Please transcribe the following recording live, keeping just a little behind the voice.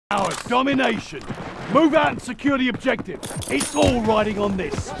Ours. Domination. Move out and secure the objective. It's all riding on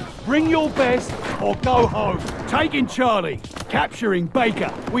this. Bring your best or go home. Taking Charlie. Capturing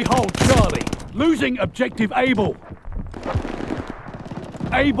Baker. We hold Charlie. Losing objective Able.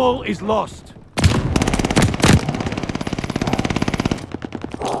 Able is lost.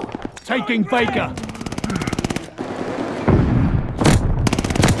 Taking Baker.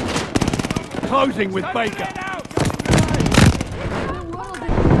 Closing with Baker.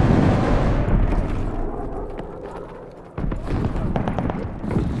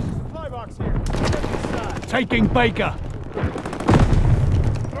 Taking Baker.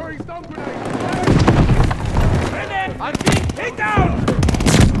 I'm being hit down!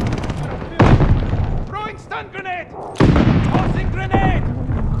 Throwing stun grenade! Tossing grenade!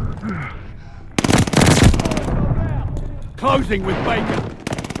 Closing with Baker.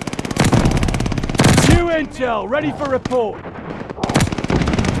 New intel, ready for report.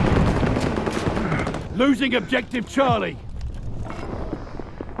 Losing objective Charlie.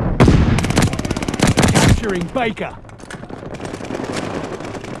 Capturing Baker.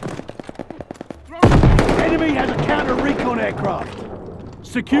 Enemy has a counter-recon aircraft.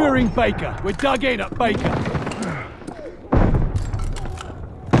 Securing Baker. We're dug in at Baker.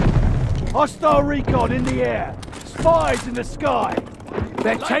 Hostile recon in the air. Spies in the sky.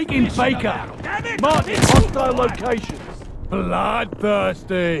 They're taking Baker. Marking hostile locations.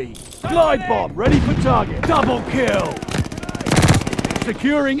 Bloodthirsty. Glide bomb ready for target. Double kill.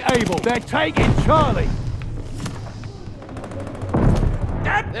 Securing Able. They're taking Charlie.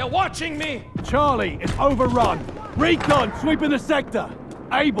 They're watching me! Charlie is overrun. Recon sweeping the sector.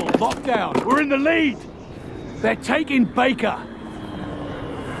 Able locked down. We're in the lead. They're taking Baker.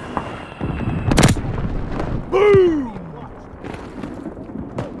 Boom!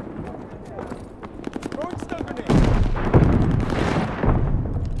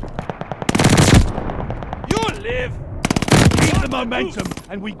 You live! Keep the momentum,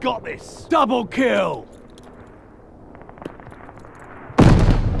 and we got this. Double kill.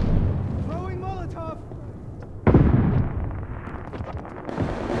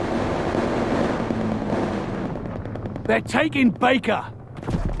 They're taking Baker.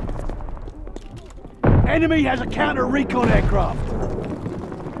 Enemy has a counter-recon aircraft.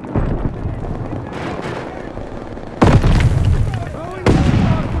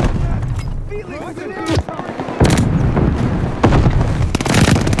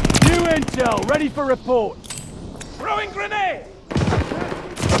 New intel, ready for report. Throwing grenade!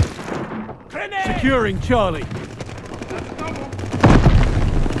 Grenade! Securing Charlie.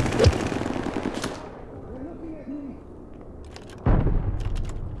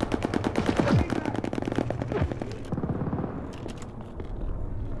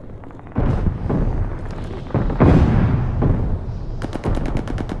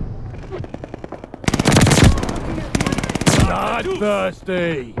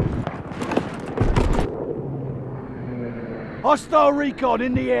 Bloodthirsty. Hostile recon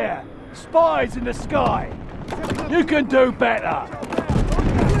in the air. Spies in the sky. You can do better.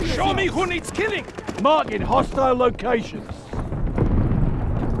 Show me who needs killing! Marking hostile locations.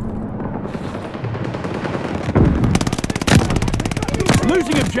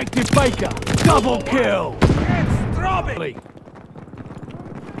 Losing objective Baker. Double kill. It's throbbing!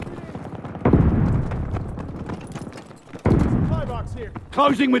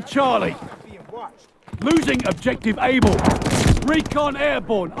 Closing with Charlie. Losing objective Able. Recon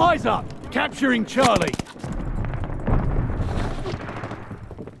airborne. Eyes up. Capturing Charlie.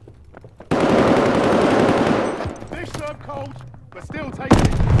 This serve cold, but still taking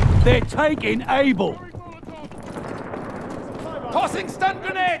it. They're taking Able. Tossing stun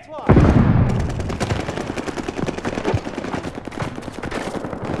grenade!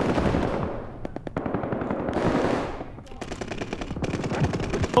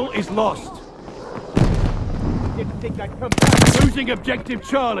 Is lost. Didn't think I'd come back. Losing objective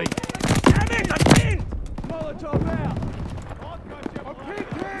Charlie. Damn it, I'm pinned! Molotov out. I'm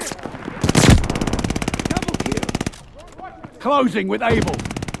pinned here. Double kill. Closing with Able.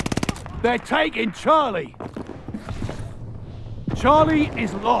 They're taking Charlie. Charlie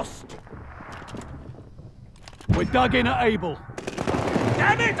is lost. We're dug in at Able.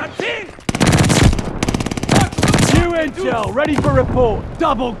 Damn it, I'm pinned! New intel, ready for report.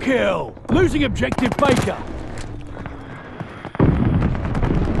 Double kill. Losing objective Baker.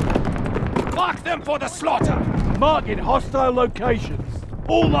 Mark them for the slaughter! Marking hostile locations.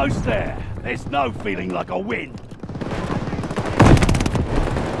 Almost there. There's no feeling like a win.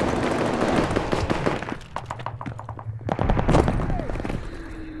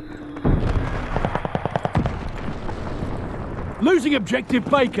 Losing losing objective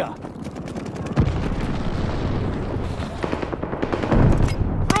Baker.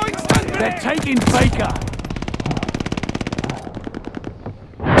 They're taking Baker.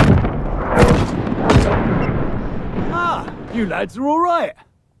 Ah, you lads are all right.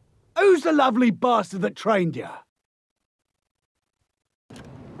 Who's the lovely bastard that trained you?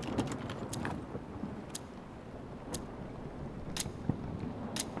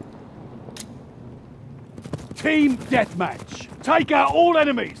 Team deathmatch. Take out all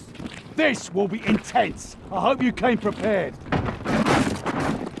enemies. This will be intense. I hope you came prepared.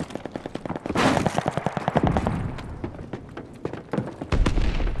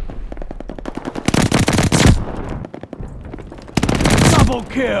 Double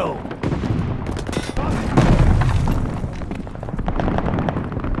kill.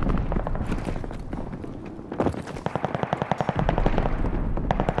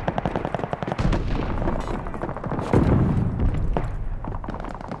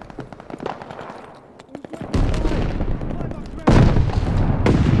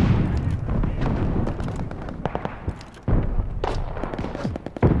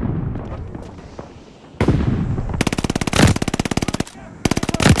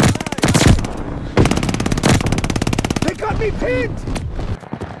 Be pinned!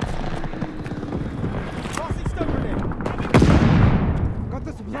 Tossing stubborn in. Got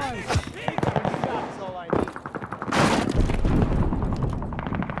the supplies. That's all I need.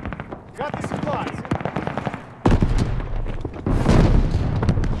 Got the supplies.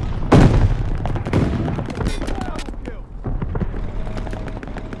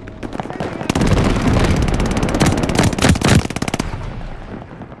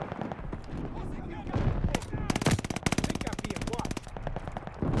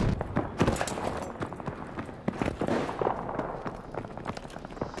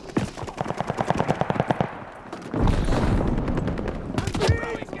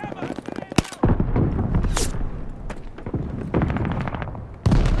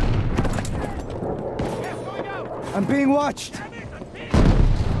 I'm being watched. I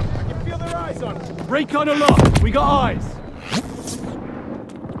can feel their eyes on us. Recon aloft. We got eyes.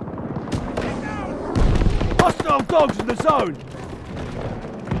 Hostile dogs in the zone.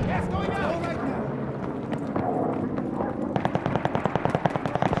 Yes, going out. Right now.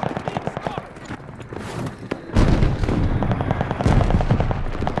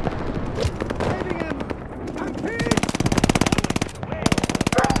 Saving him. I'm pinned.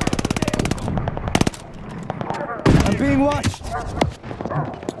 I'm being watched. I'm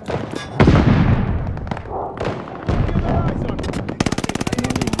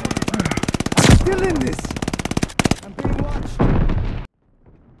still in this. I'm being watched.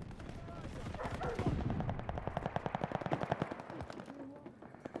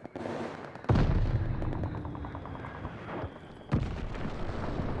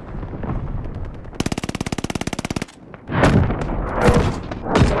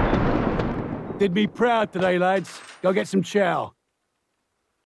 Did me proud today, lads. Go get some chow.